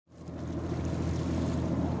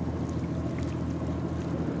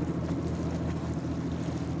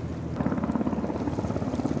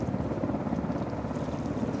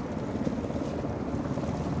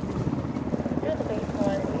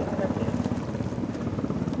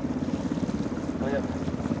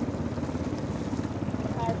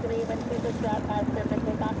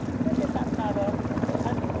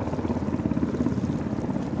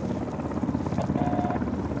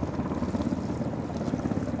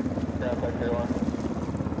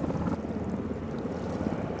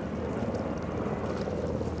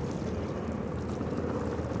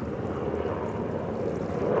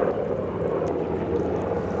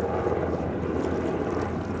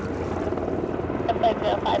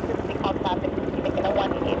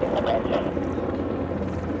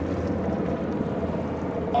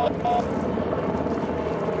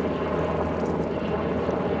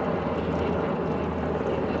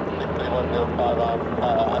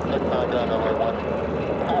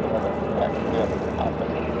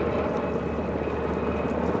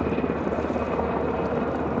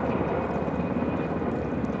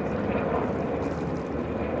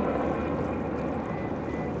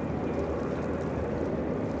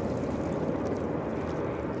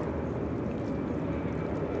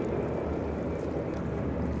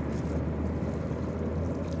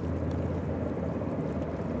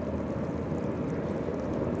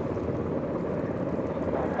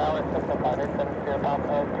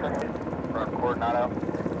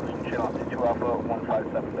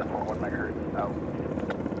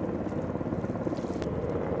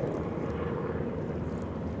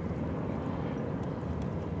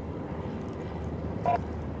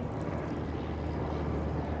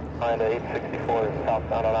Find 864 is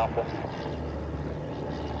southbound on Alpha.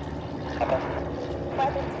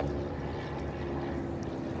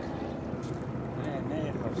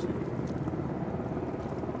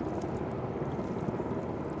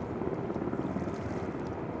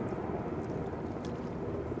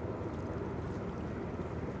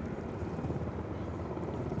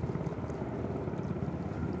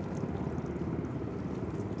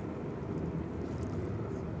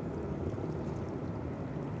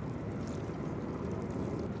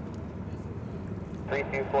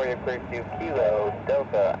 Clear to Kilo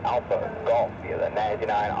Delta Alpha Golf via the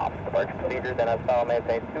 99 off departure procedures and SL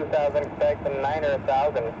maintain 2000 expect 9 or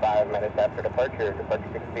 1000 5 minutes after departure. Departure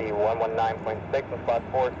 6B 119.6 and slot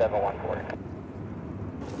 4714.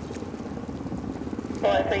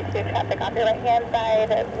 432 traffic on the right hand side,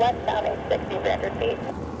 westbound 60 300 feet.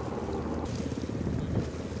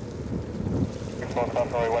 61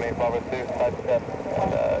 South Norway 1852, side step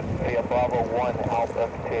via Bravo 1 Alpha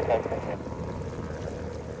 2810.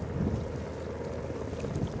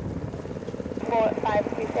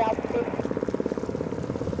 452 altitude.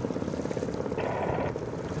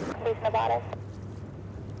 Please Nevada.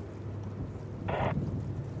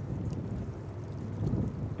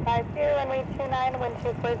 Runway 29, wind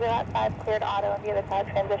 240 at 5, cleared auto via the side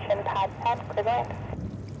transition, pad 10, clear land.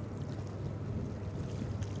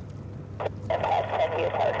 And pad 10 via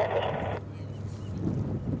side transition.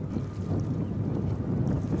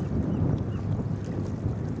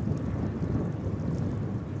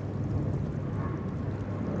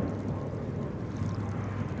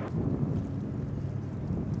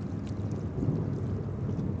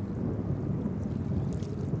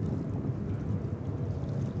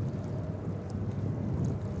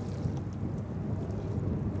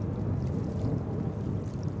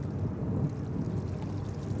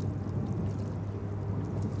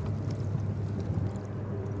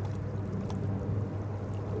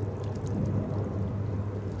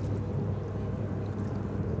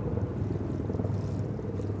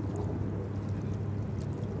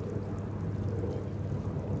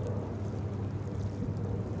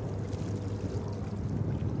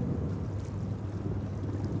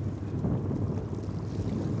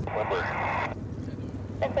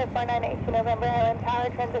 Center 4982 November, Island Tower,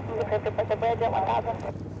 transition to Crypto Port the Bridge at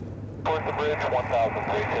 1000. Towards the bridge, 1000,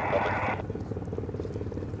 36 number.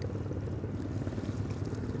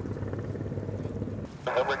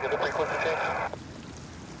 November, get the frequency change.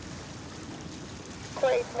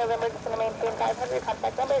 482 November, just going to maintain 500,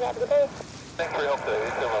 contact number, have a good day. Thanks for your help today,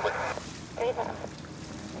 82 November. Anytime.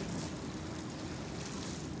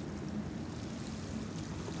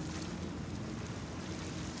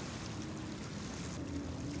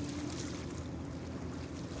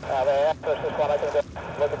 This one I can just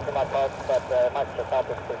look into my bugs, but it might just help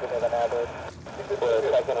if you give me the average. Well,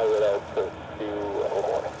 second over there to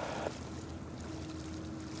 201.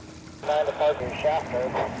 9 to park your shaft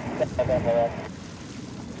mode. November.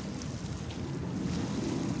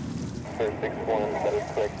 461, that is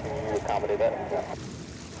correct. Can you accommodate that?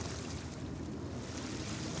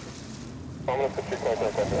 I'm going to put your car to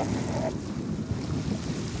the pressure.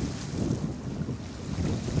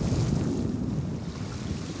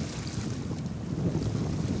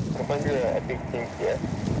 Confirm you're at 16 here.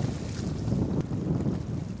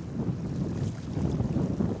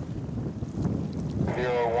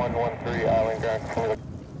 Island Ground for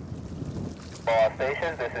all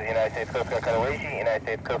stations. This is United States Coast Guard Waesche, United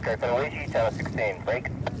States Coast Guard Waesche, Channel 16. Break.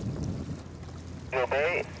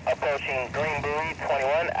 Bay, approaching Green Buoy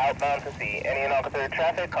 21, outbound to sea. Any and all considered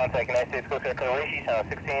traffic, contact United States Coast Guard Waesche, channel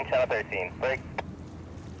 16, channel 13. Break.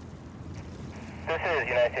 This is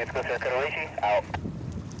United States Coast Guard Waesche, out.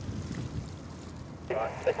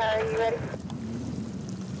 Are you ready?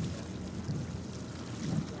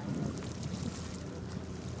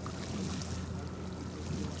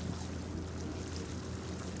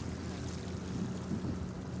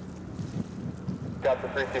 Got the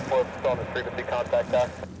 324 on the frequency contact back.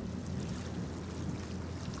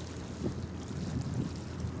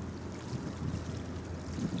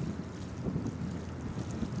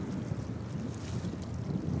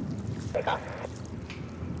 Take off.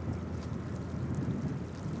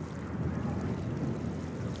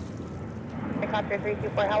 Helicopter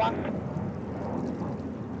 324, how long?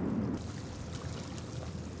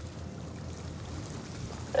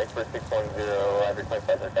 Expert 610, Andrew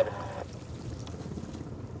 25, recovery.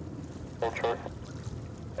 Hold short.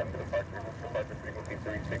 After departure frequency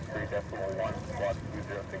 363.1, watch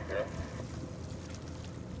 2060.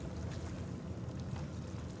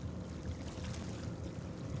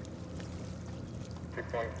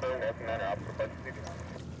 617, F manner, opposite departure frequency.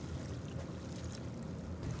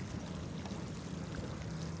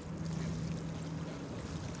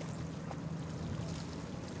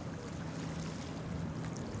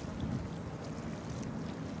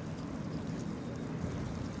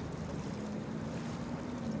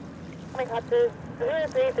 Helicopter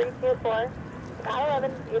 03324, Kyle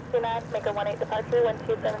 11, U29, make a 18 departure,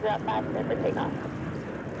 12705, clear for takeoff.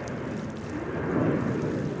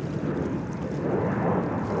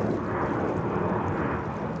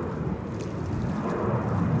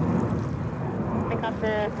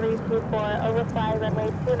 Helicopter 324, overfly runway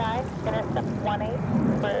 29, intercept 18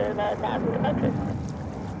 for the task departure.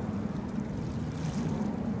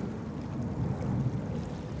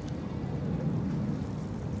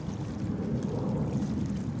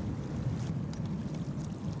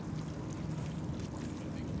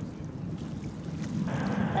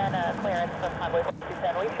 Clearance from Convoy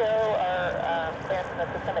 210. We show our clearance in the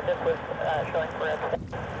system that this was showing for a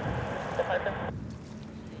departure.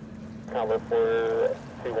 Convoy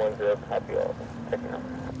 4210, copy all. Checking out.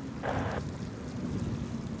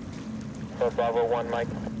 So Bravo 1, Mike.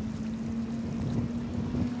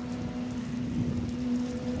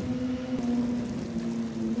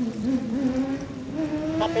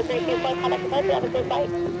 Helicopter 324, contact departure, have a safe flight.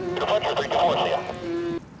 Departure 324, see ya.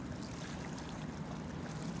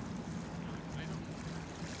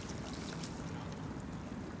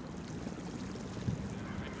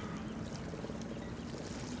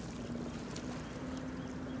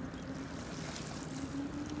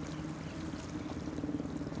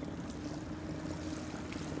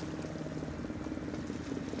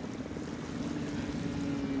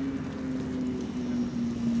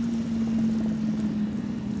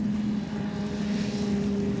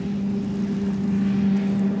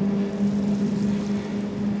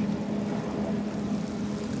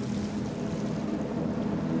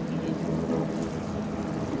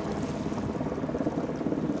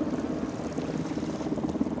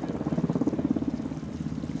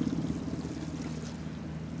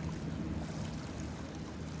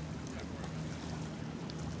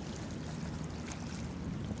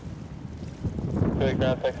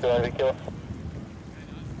 Ground 6 to Arleigh Kilo.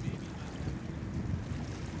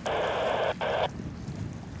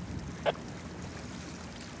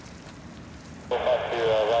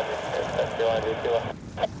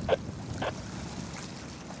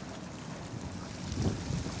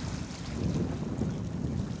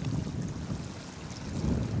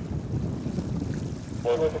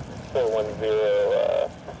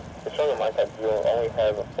 It's showing my type you'll only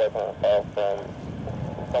have a flight plan file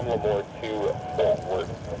from Lemoore to Fort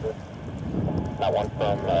Worth. Not one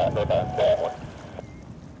from North Island, one.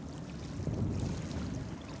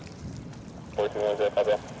 4210,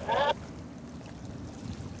 copy.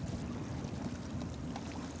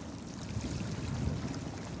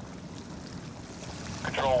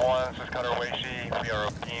 Control 1, this is Cutter Waesche. We are a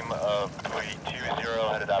team of Buoy 20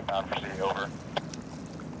 headed outbound for sea, over.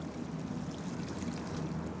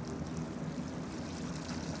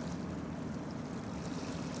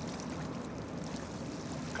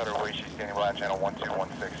 Cutter Waesche standing by on channel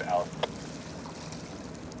 1216 out.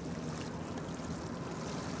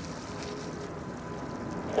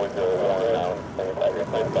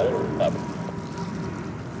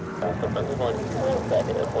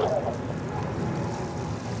 Airport.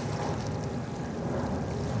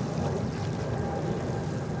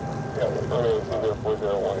 Army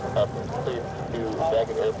 20401, copy. Please to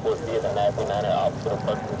Daggett Airport via the 9er opposite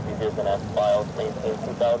approaching procedures and as files. Maintain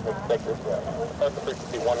 2000, expect this departure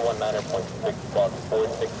frequency 119.6, block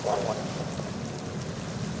 4611.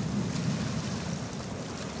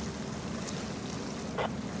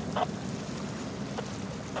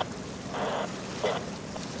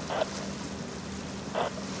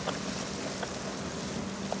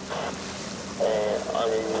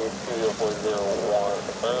 Army 20401,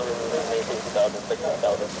 confirm, maintain 2000,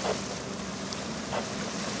 60,000.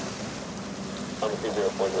 Army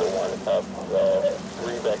 20401, up,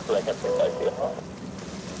 3 back correct at 350.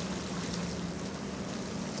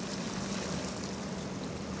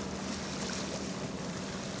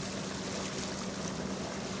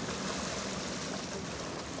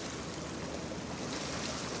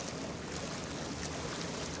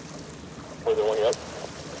 Was there one up?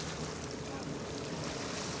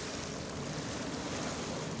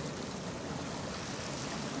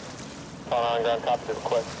 On ground, copy the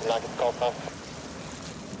request. Not get call time.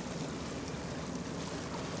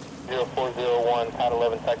 0401, Pad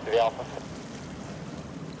 11, taxi to the Alpha.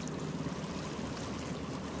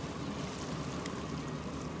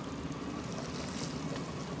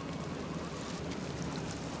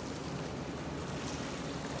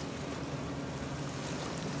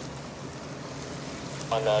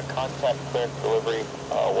 On contact clearance delivery,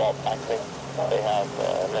 while taxing, they have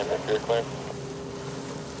amendment to your clearance.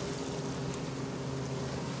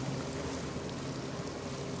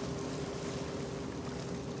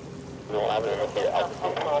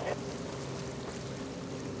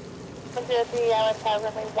 Zero 3, I was runway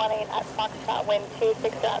 18 at Foxtrot, wind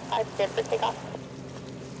 26 outside, steered for takeoff.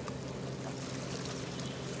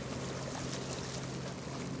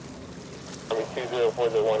 Army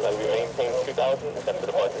 20401, that will be maintained 2000, except for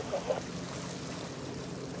departure.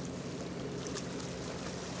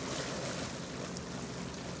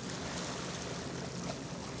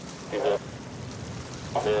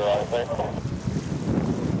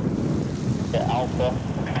 Yeah, Alpha,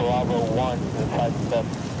 Bravo 1, inside step,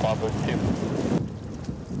 Bravo 2.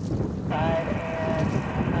 Side and,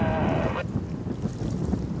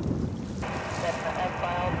 then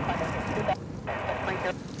X-Files, climbing 2000,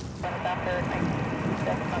 30, after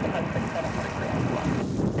 97 on the bus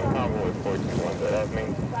 6743. Convoy 421, so that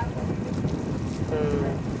means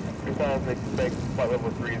 2000, expect flight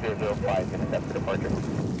level 3005 minutes after departure.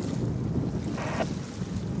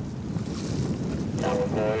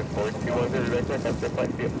 Convoy 421, direct after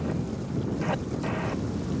flight field.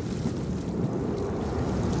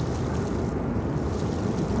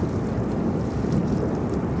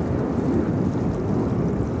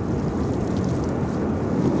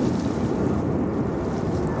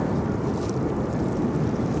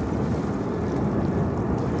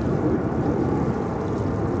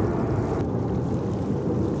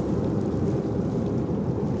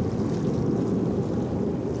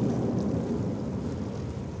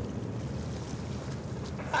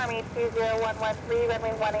 Army 20113,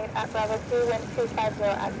 runway 18 at Bravo 2, wind 250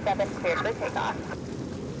 at 7, cleared for takeoff.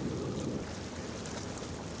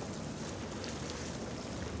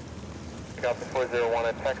 Copy 401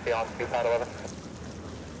 at taxi on to Pad 11.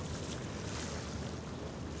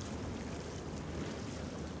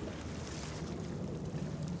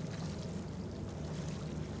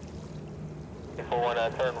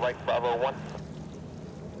 Turn right Bravo 1.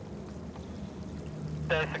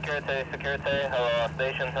 Security, hello all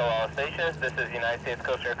stations, this is United States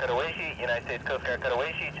Coast Guard Waesche, United States Coast Guard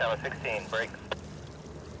Waesche, channel 16, break.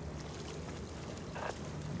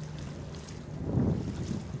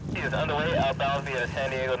 He is underway, outbound via the San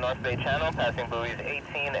Diego North Bay Channel, passing buoys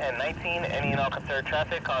 18 and 19, any and all concerned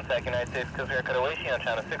traffic, contact United States Coast Guard Waesche on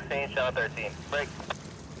channel 16, channel 13, break.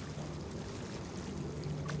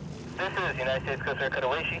 This is United States Coast Guard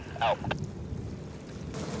Waesche, out.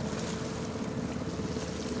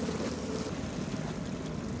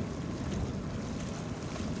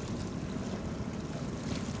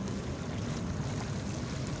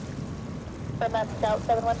 From that Scout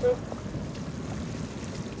 713.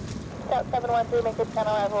 Scout 713, make this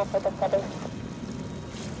channel arrival for the Sunday.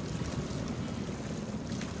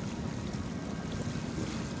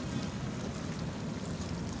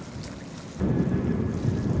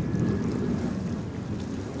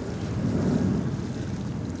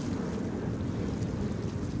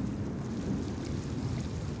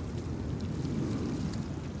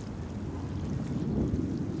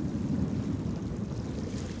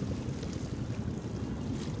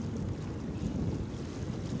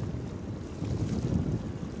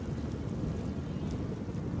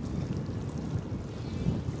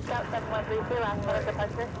 Scout 7132, last minute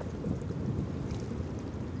departure.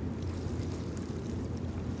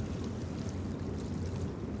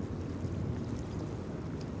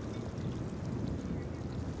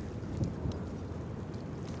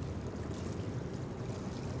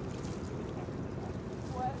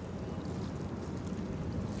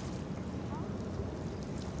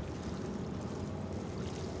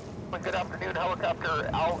 good afternoon. Helicopter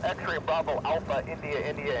X-ray Bravo Alpha,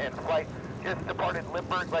 India in flight. Just departed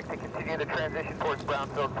Limburg. Like to continue the transition towards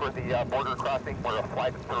Brownfield for the border crossing. We're a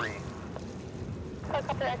flight 3.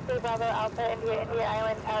 Helicopter X-ray Bravo Alpha, India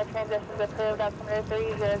Island, tower transitions approved. Altimeter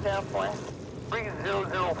 3004.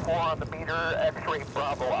 3004 on the meter. X-ray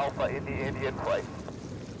Bravo Alpha, India in flight.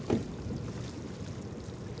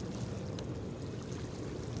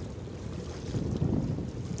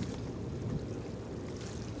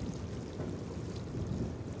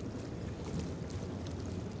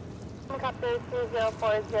 Helicopter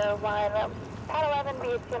 20401, Pat 11,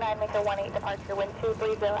 B29, make a 18 departure, wind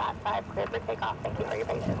 230 at 5, cleared for takeoff. Thank you for your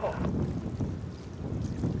patience.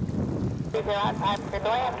 30 at 5, cleared to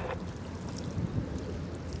land.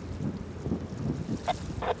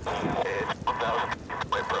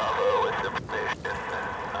 Bravo with information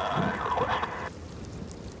request.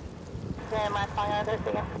 Am I calling out this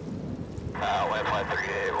again? Land flight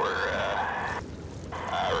 38, we're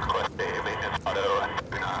requesting a maintenance auto and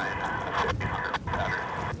 29, 1500 pattern.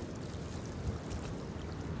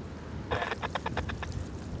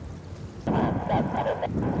 That's better.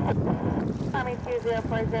 Army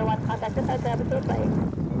 20401, contact us at Jabba Flight.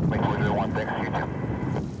 Wing 4016, you too.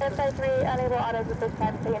 Flight 3, unable autos at this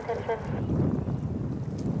time, stay in tension.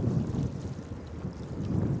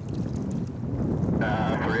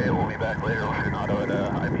 For 8, we'll be back later. We'll shoot an auto at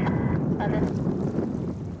IB. Under.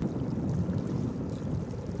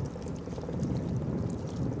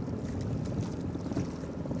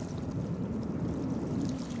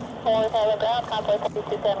 Hello, ground, contact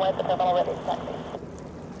 210 west of terminal ready.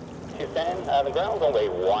 210, the ground runway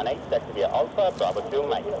 18, sector via Alpha, Bravo 2,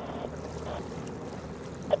 Mike.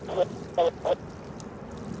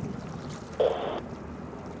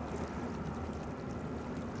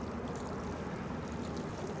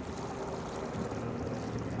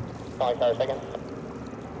 Calling tower second.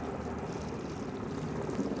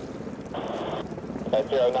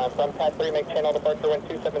 09 from Pat 3, make channel departure wind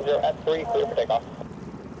 270 at 3, clear for takeoff.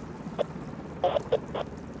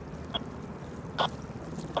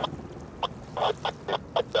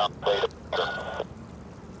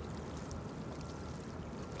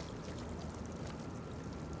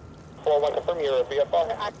 Confirm your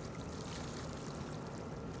VFR.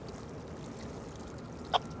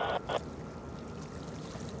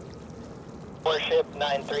 Warship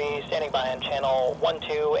 93 standing by on channel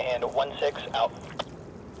 12 and 16 out.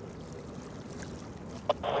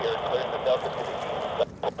 We are clear to Delta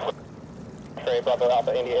X-ray Bravo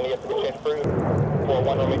Alpha India for the change crew.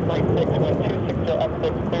 41 runway 36, wind 260 at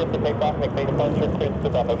 6, clear for takeoff, next day departure, clear to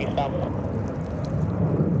Bravo eastbound.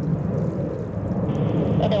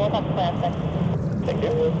 Okay, we'll talk to class then. Thank you.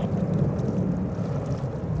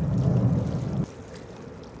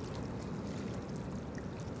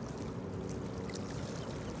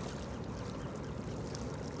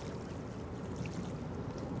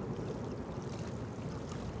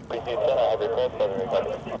 Please use center, I have your code, 7 request.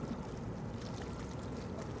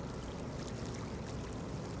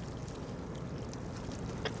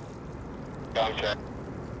 Gong check.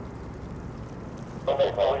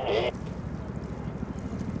 Okay, 48.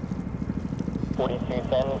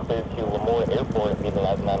 4210, clear to Lemoore Airport, meeting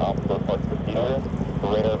as non-officer park procedure.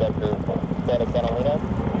 Radar vector Santa Catalina,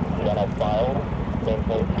 channel filed,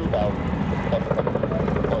 maintain 2000. Vector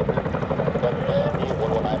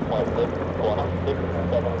 119.6, going on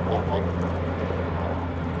 6733.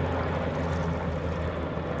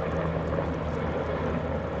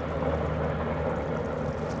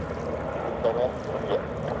 Yeah.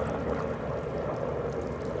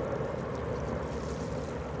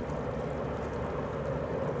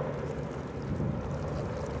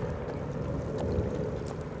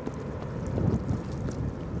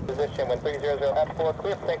 Position wind 300 at 4,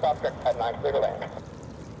 clear for takeoff, direct at 9, clear to land.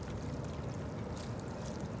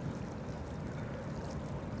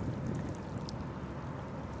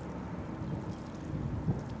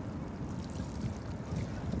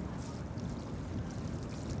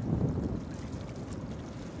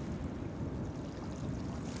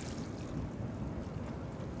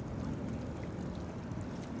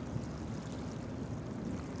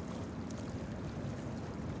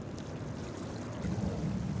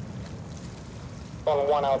 On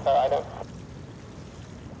 1 outside item.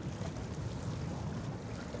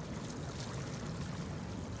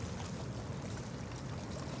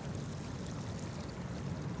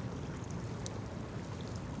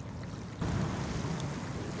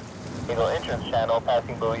 Eagle entrance channel,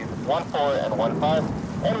 passing buoys 14 and 15.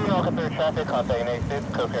 Enemy welcome through traffic, contact United States,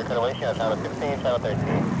 Coast Guard Codation on channel 15, channel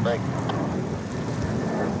 13. Break.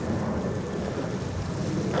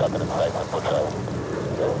 Got to the site, full travel.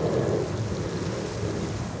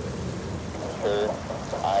 sure.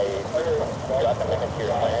 I got the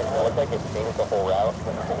Miniature clearance. It looked like it changed the whole route.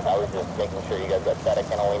 I was just making sure you guys got static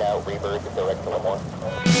handling out, rebirth, direct to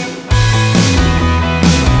Lemoore.